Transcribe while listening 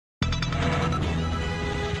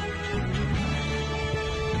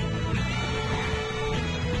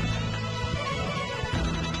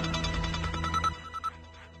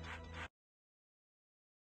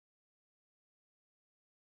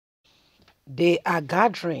They are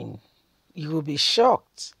gathering. You will be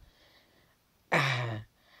shocked.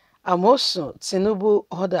 Amosun, Tinubu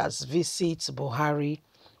orders visit Buhari.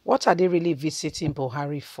 What are they really visiting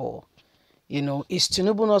Buhari for? You know, is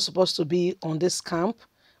Tinubu not supposed to be on this camp,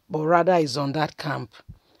 but rather is on that camp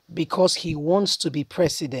because he wants to be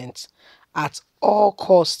president at all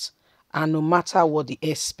costs, and no matter what the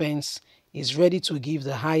expense, is ready to give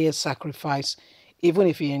the highest sacrifice, even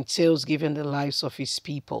if it entails giving the lives of his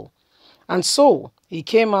people. And so he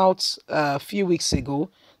came out a few weeks ago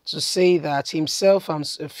to say that himself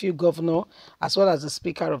and a few governors, as well as the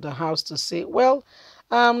Speaker of the House, to say, well,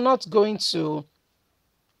 I'm not going to.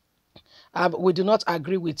 We do not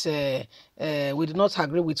agree with. We do not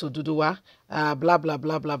agree with Oduduwa. Blah blah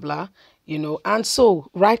blah blah blah. You know, and so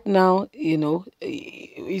right now, you know,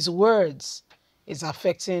 his words is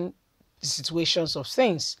affecting the situations of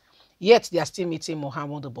things. Yet they are still meeting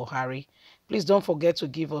Muhammadu Buhari. Please don't forget to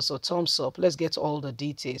give us a thumbs up. Let's get all the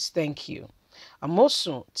details. Thank you.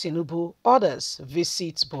 Amosun Tinubu orders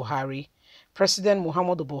visit Buhari. President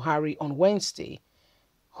Muhammadu Buhari on Wednesday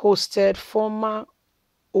hosted former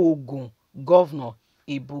Ogun Governor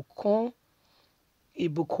Ibukun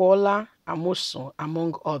Ibukola Amosun,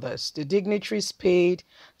 among others. The dignitaries paid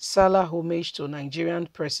Salah homage to Nigerian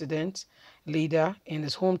president leader in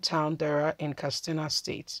his hometown Dara in Katsina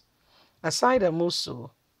State. Aside Amosun,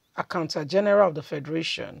 Accountant General of the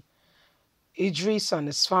Federation, Idris and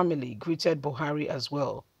his family greeted Buhari as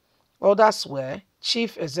well. Others were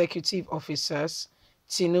Chief Executive Officers,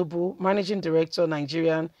 Tinubu, Managing Director,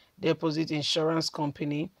 Nigerian Deposit Insurance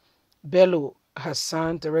Company, Bello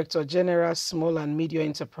Hassan, Director General, Small and Medium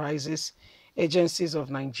Enterprises, Agencies of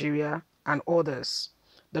Nigeria, and others.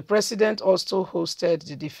 The President also hosted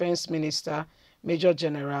the Defense Minister, Major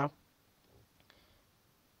General.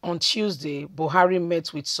 On Tuesday, Buhari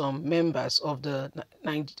met with some members of the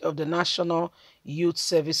National Youth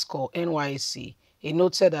Service Corps (NYSC). He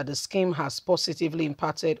noted that the scheme has positively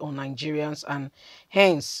impacted on Nigerians and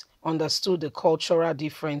hence understood the cultural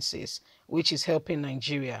differences, which is helping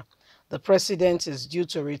Nigeria. The president is due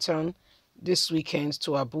to return this weekend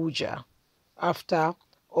to Abuja after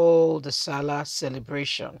all the Salah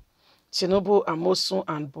celebration. Tinubu, Amosun,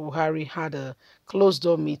 and Buhari had a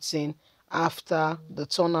closed-door meeting after the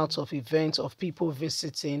turnout of events of people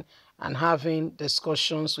visiting and having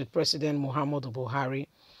discussions with President Muhammadu Buhari.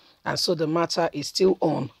 And so the matter is still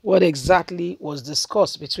on. What exactly was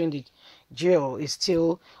discussed between the jail is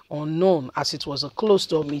still unknown, as it was a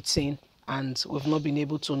closed-door meeting and we've not been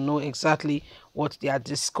able to know exactly what they are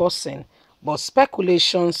discussing. But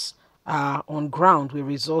speculations are on ground with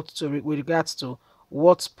regards to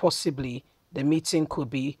what possibly the meeting could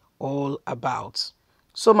be all about.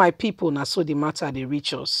 So my people, now so the matter they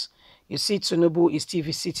reach us. You see, Tinubu is still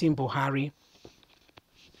visiting Buhari.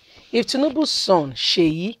 If Tinubu's son,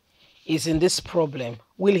 Sheyi, is in this problem,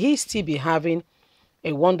 will he still be having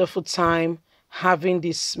a wonderful time, having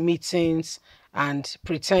these meetings and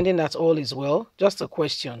pretending that all is well? Just a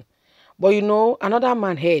question. But you know, another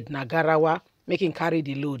man head, Nagarawa, making carry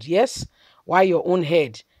the load. Yes, why your own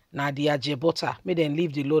head, na the Ajebota, make them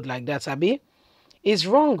leave the load like that, Abi? It's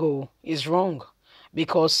wrong, oh, it's wrong.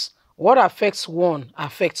 Because what affects one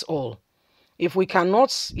affects all. If we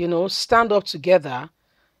cannot, you know, stand up together,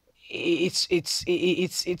 it's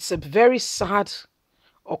a very sad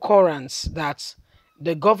occurrence that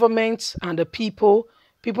the government and the people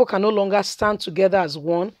can no longer stand together as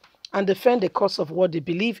one and defend the cause of what they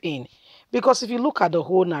believe in. Because if you look at the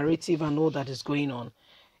whole narrative and all that is going on,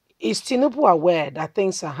 is Tinubu aware that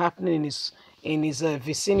things are happening in his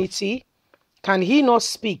vicinity? Can he not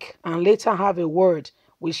speak and later have a word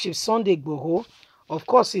with Chief Sunday Igboho? Of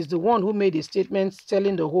course, he's the one who made a statement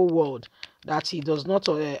telling the whole world that he does not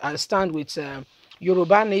stand with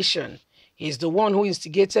Yoruba Nation. He's the one who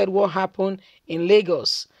instigated what happened in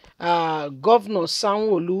Lagos. Governor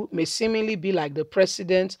Sanwo-Olu may seemingly be like the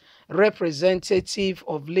president, representative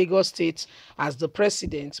of Lagos State as the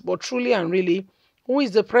president, but truly and really, who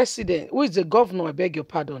is the president? Who is the governor? I beg your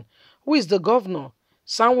pardon. Who is the governor?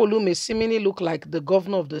 Sanwo-Olu may seemingly look like the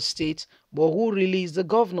governor of the state, but who really is the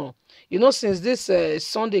governor? You know, since this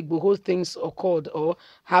Sunday Igboho things occurred or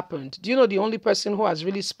happened, do you know the only person who has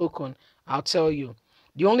really spoken? I'll tell you.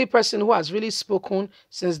 The only person who has really spoken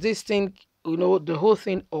since this thing, you know, the whole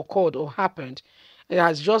thing occurred or happened, it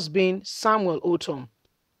has just been Samuel Otom,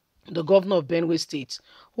 the governor of Benue State,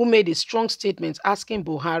 who made a strong statement asking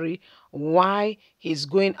Buhari why he's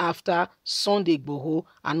going after Sunday Igboho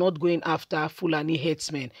and not going after Fulani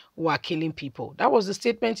headsmen who are killing people. That was the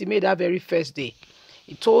statement he made that very first day.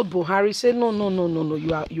 He told Buhari, said, no,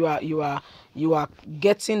 you are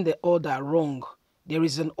getting the order wrong. There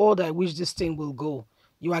is an order in which this thing will go.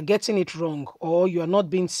 You are getting it wrong, or you are not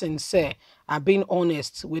being sincere and being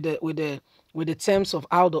honest with the terms of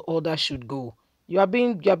how the order should go. You are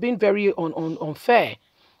being very unfair.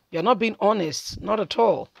 You're not being honest, not at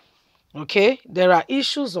all. Okay, there are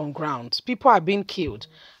issues on ground. People are being killed.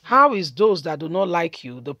 How is those that do not like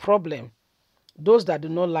you the problem? Those that do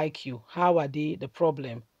not like you, how are they the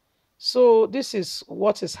problem? So this is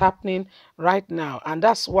what is happening right now, and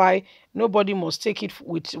that's why nobody must take it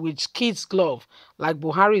with kids' glove, like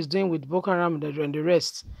Buhari is doing with Boko Haram and the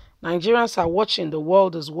rest. Nigerians are watching. The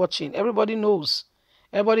world is watching. Everybody knows.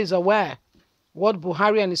 Everybody is aware what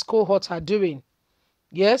Buhari and his cohorts are doing.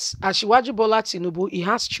 Yes, Ashiwaji Bola Tinubu, he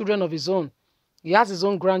has children of his own. He has his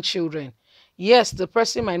own grandchildren. Yes, the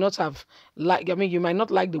person might not have you might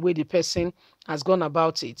not like the way the person has gone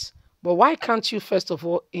about it. But why can't you first of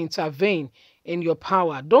all intervene in your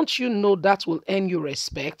power? Don't you know that will earn you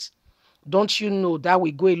respect? Don't you know that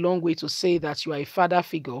will go a long way to say that you are a father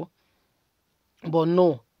figure? But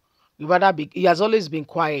no, you rather be. He has always been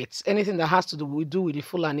quiet. Anything that has to do with the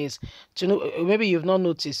Fulanis, maybe you've not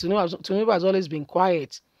noticed. Tinubu has always been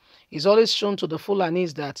quiet. He's always shown to the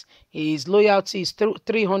Fulanis that his loyalty is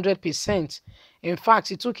 300%. In fact,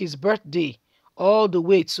 he took his birthday all the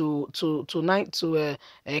way to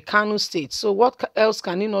Kano State. So what else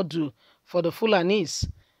can he not do for the Fulanis?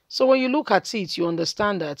 So when you look at it, you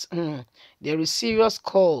understand that there is serious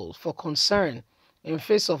call for concern in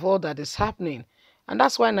face of all that is happening. And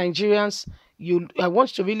that's why Nigerians, I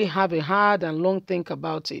want you to really have a hard and long think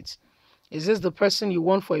about it. Is this the person you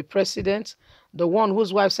want for a president? The one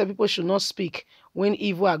whose wife said people should not speak when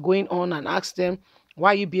evil are going on, and ask them,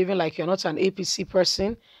 why are you behaving like you're not an APC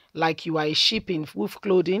person, like you are a sheep in wolf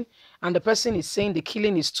clothing, and the person is saying the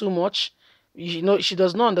killing is too much. You know, she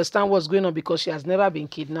does not understand what's going on because she has never been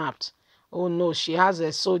kidnapped. Oh no, she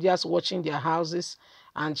has soldiers watching their houses,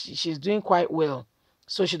 and she's doing quite well.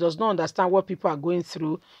 So she does not understand what people are going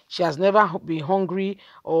through. She has never been hungry,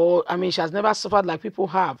 or she has never suffered like people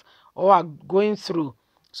have or are going through.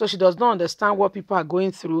 So she does not understand what people are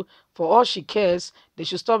going through. For all she cares, they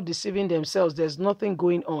should stop deceiving themselves. There's nothing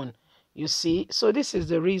going on, you see. So this is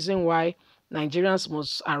the reason why Nigerians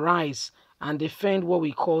must arise and defend what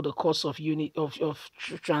we call the cause of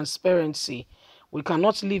transparency. We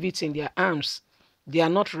cannot leave it in their arms. They are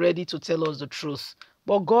not ready to tell us the truth.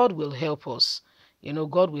 But God will help us. You know,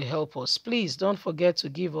 God will help us. Please don't forget to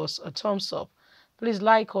give us a thumbs up. Please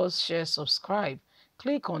like us, share, subscribe.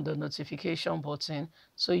 Click on the notification button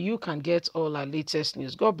so you can get all our latest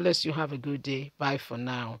news. God bless you. Have a good day. Bye for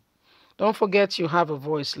now. Don't forget you have a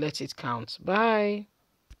voice. Let it count. Bye.